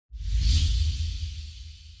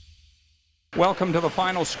Welcome to the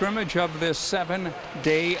final scrimmage of this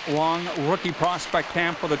 7-day-long rookie prospect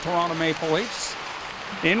camp for the Toronto Maple Leafs.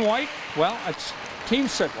 In white, well, it's Team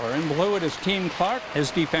Sittler. In blue, it is Team Clark.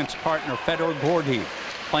 His defense partner, Fedor Gordy,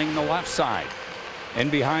 playing the left side.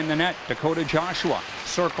 And behind the net, Dakota Joshua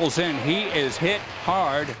circles in. He is hit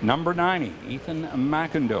hard. Number 90, Ethan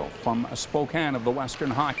McIndoe from Spokane of the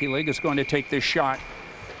Western Hockey League is going to take this shot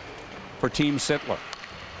for Team Sittler.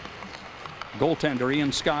 Goaltender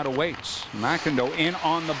Ian Scott awaits. McIndoe in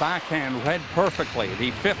on the backhand, read perfectly.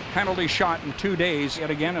 The 5th penalty shot in 2 days. Yet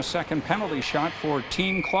again, a second penalty shot for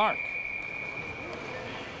Team Clark.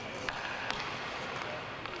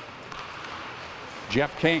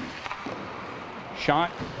 Jeff King.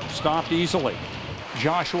 Shot stopped easily.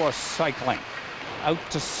 Joshua cycling out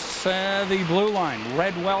to the blue line.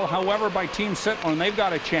 Read well, however, by Team Sittler, and they've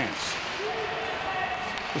got a chance.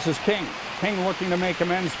 This is King. King looking to make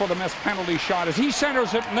amends for the missed penalty shot as he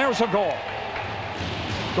centers it, and there's a goal.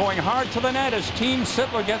 Going hard to the net as Team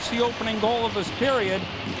Sittler gets the opening goal of this period.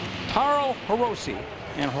 Taro Hirose.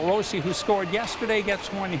 And Hirose, who scored yesterday,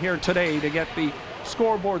 gets one here today to get the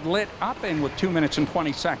scoreboard lit up. And with 2 minutes and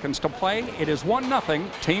 20 seconds to play, it is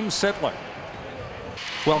 1-0 Team Sittler.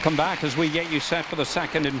 Welcome back as we get you set for the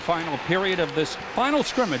second and final period of this final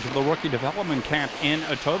scrimmage of the rookie development camp in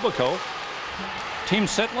Etobicoke. Team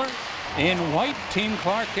Sittler in white, Team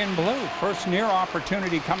Clark in blue. First near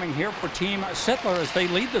opportunity coming here for Team Sittler as they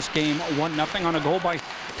lead this game 1-0 on a goal by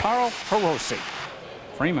Taro Hirose.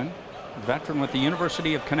 Freeman, veteran with the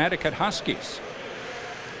University of Connecticut Huskies.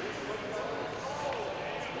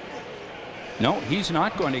 No, he's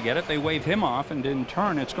not going to get it. They wave him off, and in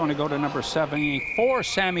turn, it's going to go to number 74,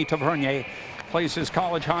 Sammy Tavernier. Plays his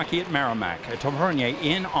college hockey at Merrimack. Tavernier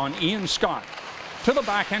in on Ian Scott. To the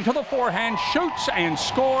backhand, to the forehand, shoots and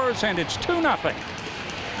scores, and it's 2-0.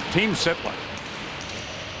 Team Sittler.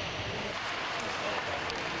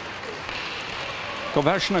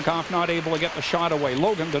 Koveshnikov not able to get the shot away.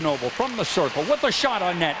 Logan DeNoble from the circle with the shot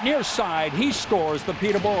on net. Near side, he scores. The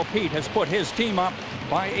Peterborough Pete has put his team up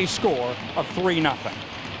by a score of 3-0.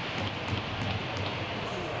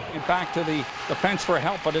 Back to the defense for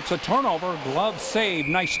help, but it's a turnover. Glove save,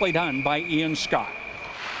 nicely done by Ian Scott.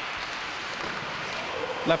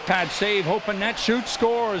 Left pad save, open net, shoot,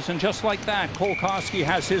 scores, and just like that, Kolkowski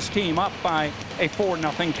has his team up by a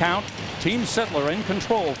 4-0 count. Team Sittler in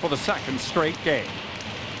control for the second straight game.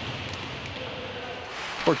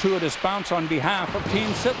 Fortuitous bounce on behalf of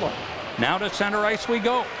Team Sittler. Now to center ice we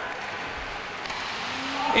go.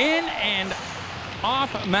 In and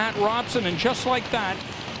off Matt Robson, and just like that,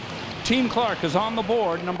 Team Clark is on the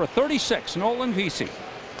board. Number 36, Nolan Vesey.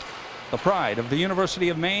 The pride of the University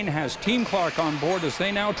of Maine has Team Clark on board as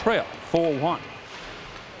they now trail 4-1.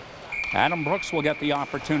 Adam Brooks will get the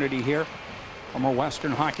opportunity here. Former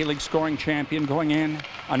Western Hockey League scoring champion going in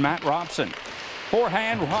on Matt Robson.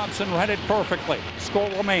 Forehand, Robson read it perfectly. Score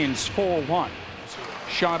remains 4-1.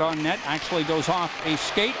 Shot on net actually goes off a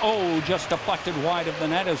skate. Oh, just deflected wide of the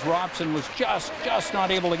net as Robson was just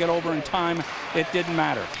not able to get over in time. It didn't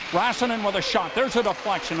matter. Rasanen with a shot. There's a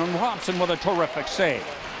deflection, and Robson with a terrific save.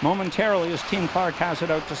 Momentarily, as Team Clark has it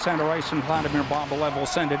out to center ice, and Vladimir Bobolev will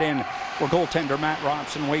send it in where goaltender Matt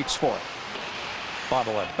Robson waits for it.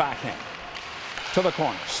 Bobolev backhand to the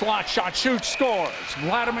corner. Slot shot, shoots, scores.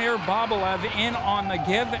 Vladimir Bobolev in on the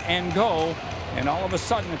give and go, and all of a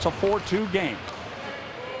sudden it's a 4-2 game.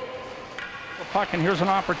 The puck, and here's an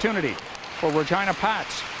opportunity for Regina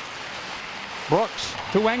Pats. Brooks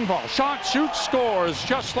to Engvall. Shot, shoots, scores,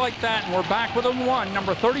 just like that, and we're back with a 1.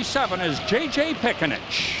 Number 37 is J.J.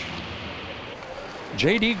 Pikanich.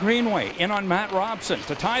 J.D. Greenway in on Matt Robson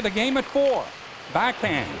to tie the game at 4.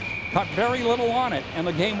 Backhand, cut very little on it, and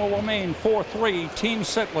the game will remain 4-3, Team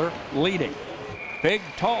Sittler leading. Big,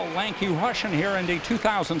 tall, lanky Russian here, and a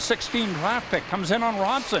 2016 draft pick comes in on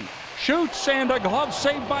Robson. Shoots, and a glove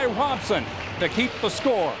saved by Robson to keep the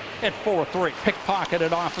score at 4-3.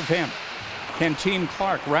 Pickpocketed off of him. Can Team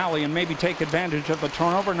Clark rally and maybe take advantage of the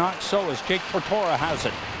turnover? Not so, as Jake Tortora has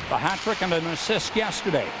it. The hat-trick and an assist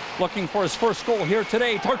yesterday. Looking for his first goal here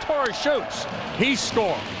today. Tortora shoots. He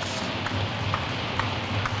scores.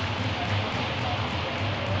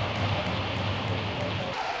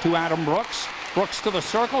 To Adam Brooks. Brooks to the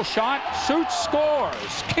circle. Shot. Shoots.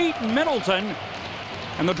 Scores. Keaton Middleton.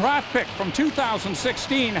 And the draft pick from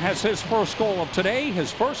 2016 has his first goal of today.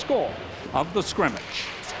 His first goal of the scrimmage.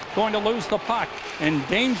 Going to lose the puck, and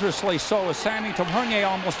dangerously so, as Sammy Tavernier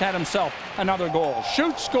almost had himself another goal.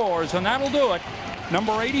 Shoots, scores, and that'll do it.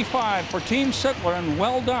 Number 85 for Team Sittler, and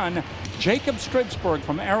well done. Jacob Stridsberg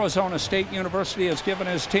from Arizona State University has given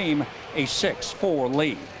his team a 6-4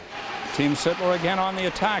 lead. Team Sittler again on the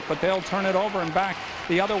attack, but they'll turn it over, and back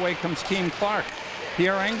the other way comes Team Clark.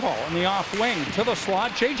 Pierre Engvall in the off wing to the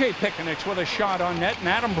slot. J.J. Pickenich with a shot on net, and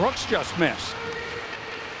Adam Brooks just missed.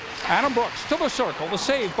 Adam Brooks to the circle, the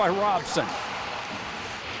save by Robson.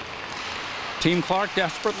 Team Clark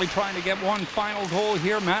desperately trying to get one final goal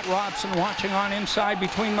here. Matt Robson watching on inside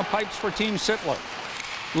between the pipes for Team Sittler.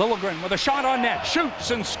 Liljegren with a shot on net,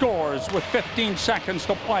 shoots and scores with 15 seconds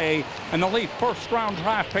to play. And the Leaf first-round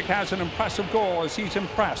draft pick has an impressive goal as he's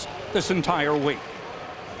impressed this entire week.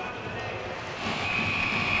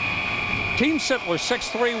 Team Sittler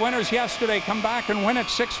 6-3 winners yesterday come back and win at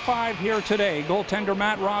 6-5 here today. Goaltender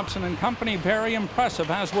Matt Robson and company very impressive,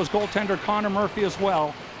 as was goaltender Connor Murphy as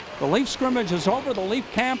well. The Leaf scrimmage is over. The Leaf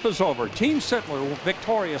camp is over. Team Sittler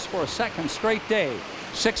victorious for a second straight day.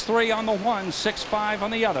 6-3 on the one, 6-5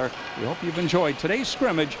 on the other. We hope you've enjoyed today's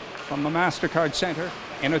scrimmage from the MasterCard Center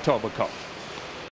in Etobicoke.